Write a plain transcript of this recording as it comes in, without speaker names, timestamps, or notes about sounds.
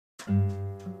I'm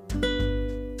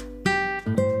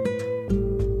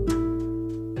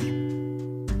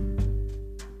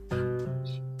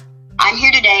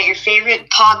here today, your favorite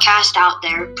podcast out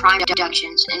there,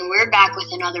 Productions, and we're back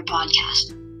with another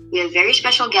podcast. We have a very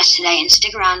special guest today, and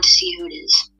stick around to see who it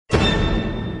is.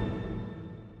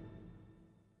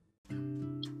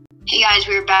 Hey guys,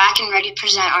 we're back and ready to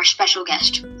present our special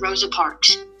guest, Rosa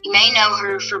Parks. You may know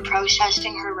her for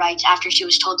protesting her rights after she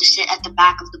was told to sit at the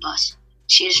back of the bus.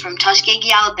 She is from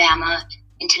Tuskegee, Alabama,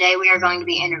 and today we are going to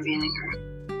be interviewing her.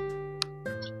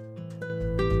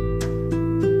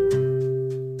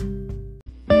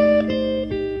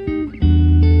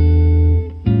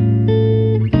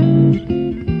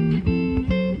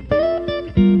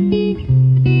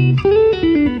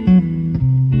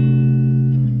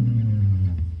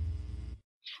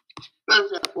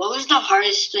 Rosa, what was the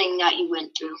hardest thing that you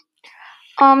went through?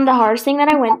 The hardest thing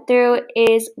that I went through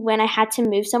is when I had to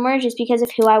move somewhere just because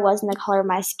of who I was and the color of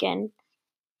my skin.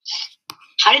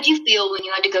 How did you feel when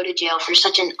you had to go to jail for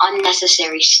such an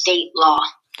unnecessary state law?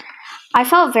 I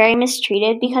felt very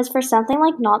mistreated because for something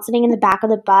like not sitting in the back of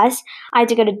the bus, I had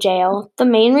to go to jail. The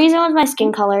main reason was my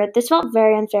skin color. This felt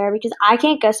very unfair because I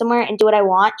can't go somewhere and do what I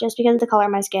want just because of the color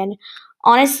of my skin.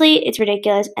 Honestly, it's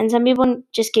ridiculous, and some people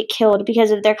just get killed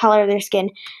because of their color of their skin.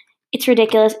 It's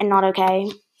ridiculous and not okay.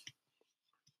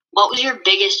 What was your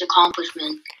biggest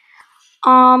accomplishment?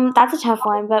 That's a tough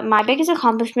one, but my biggest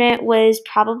accomplishment was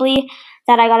probably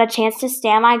that I got a chance to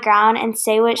stand my ground and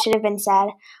say what should have been said.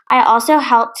 I also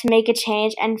helped to make a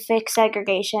change and fix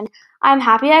segregation. I'm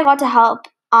happy I got to help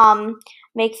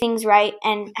make things right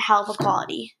and help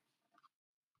equality.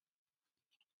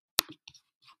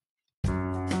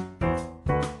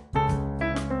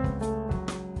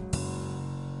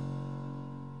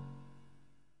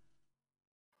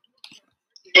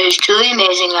 It is truly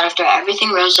amazing that after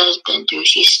everything Rosa has been through,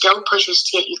 she still pushes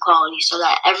to get equality so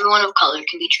that everyone of color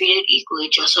can be treated equally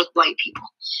just like white people.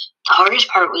 The hardest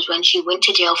part was when she went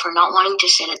to jail for not wanting to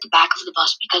sit at the back of the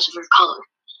bus because of her color.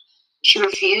 She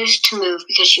refused to move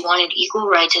because she wanted equal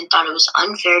rights and thought it was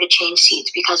unfair to change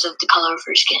seats because of the color of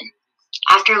her skin.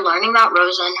 After learning about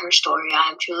Rosa and her story, I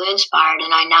am truly inspired,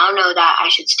 and I now know that I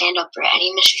should stand up for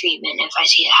any mistreatment if I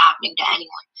see it happening to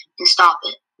anyone and stop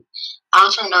it. I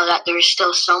also know that there is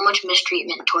still so much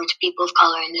mistreatment towards people of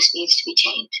color, and this needs to be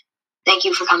changed. Thank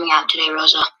you for coming out today,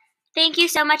 Rosa. Thank you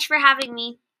so much for having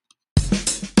me.